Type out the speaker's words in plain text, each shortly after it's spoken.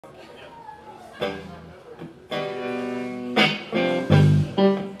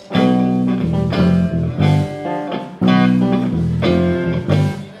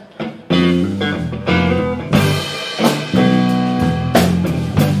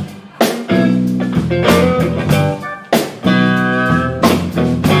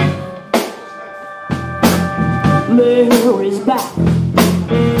Mary's back,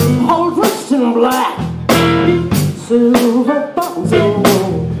 all dressed in black, silver buttons and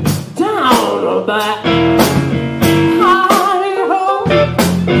wool down her back. Hi-ho,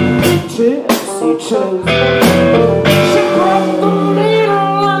 tipsy chose. She grabbed the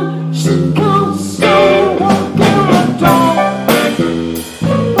needle and she got StonewOrK in the door.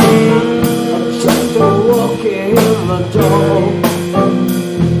 Just a walk in the door.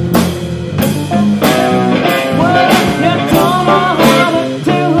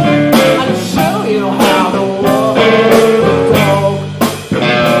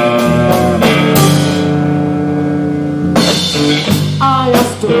 I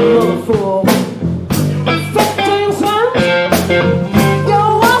asked her for 15 cents.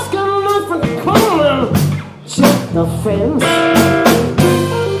 You're asking me for calling. Check the fence.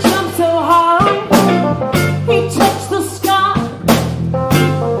 Jumped so high, he touched the sky.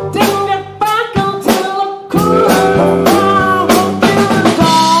 Didn't get back until the cool of the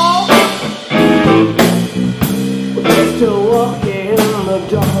still walking in the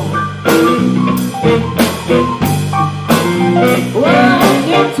door. Well,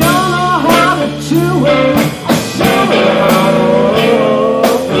 you don't know how to do it. I show you how to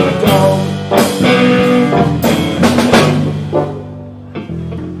walk the dog.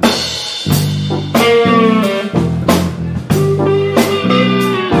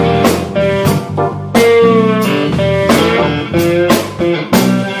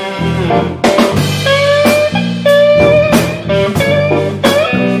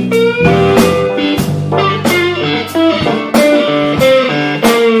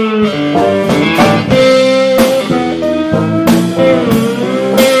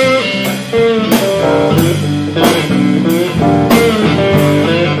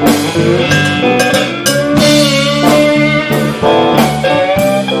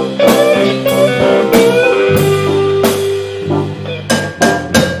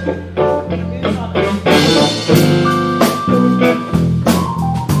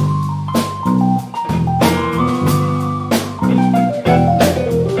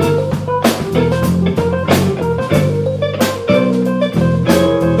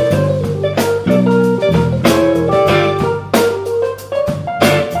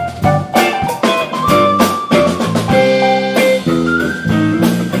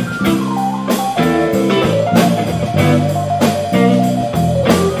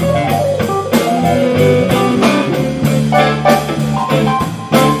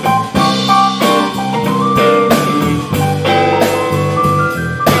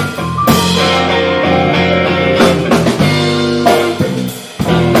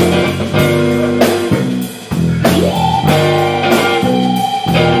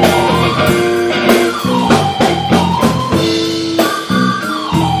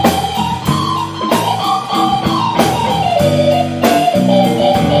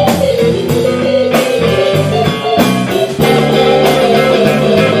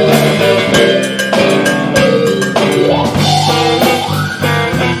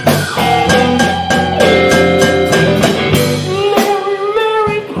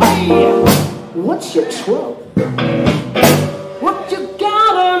 What's your trouble? What you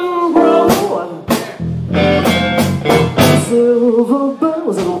got and grow? Silver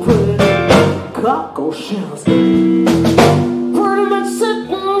bells and pretty cockle shells, pretty much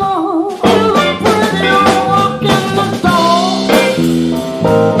sitting on a pretty walk in the door.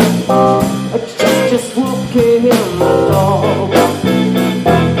 Just walking in the door.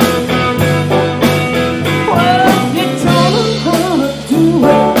 Well, you don't know how to do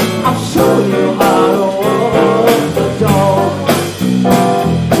it. I'll show you how to walk the dog.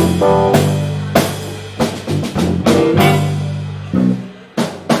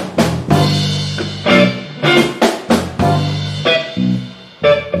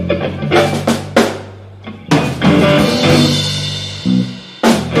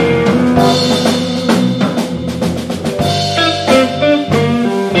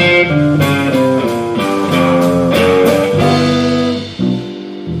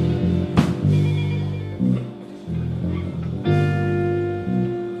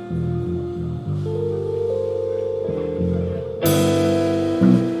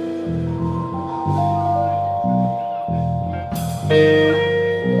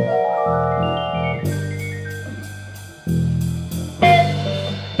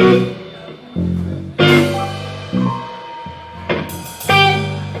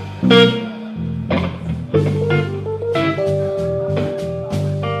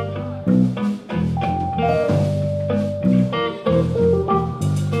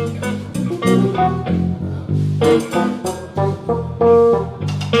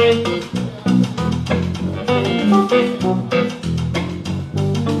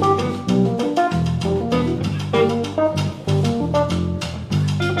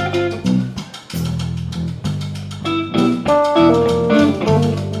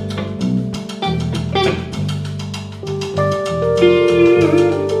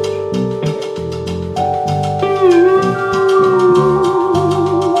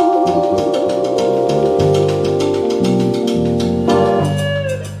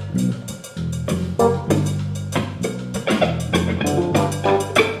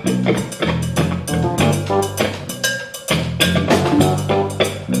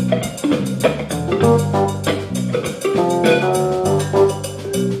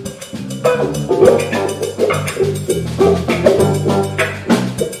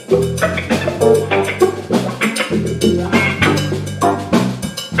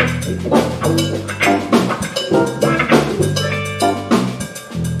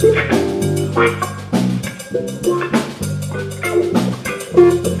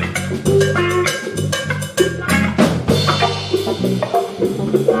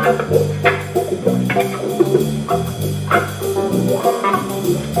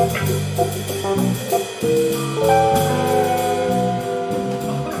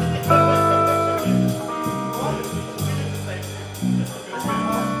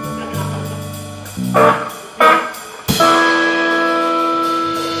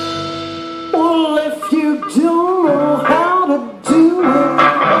 Well, if you don't know how to do it,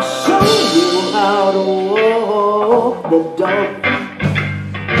 I'll show you how to walk the dog.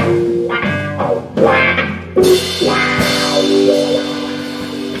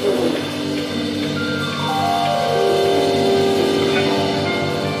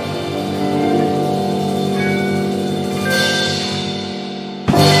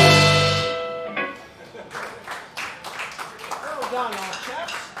 Well done, our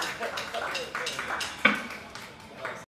chaps.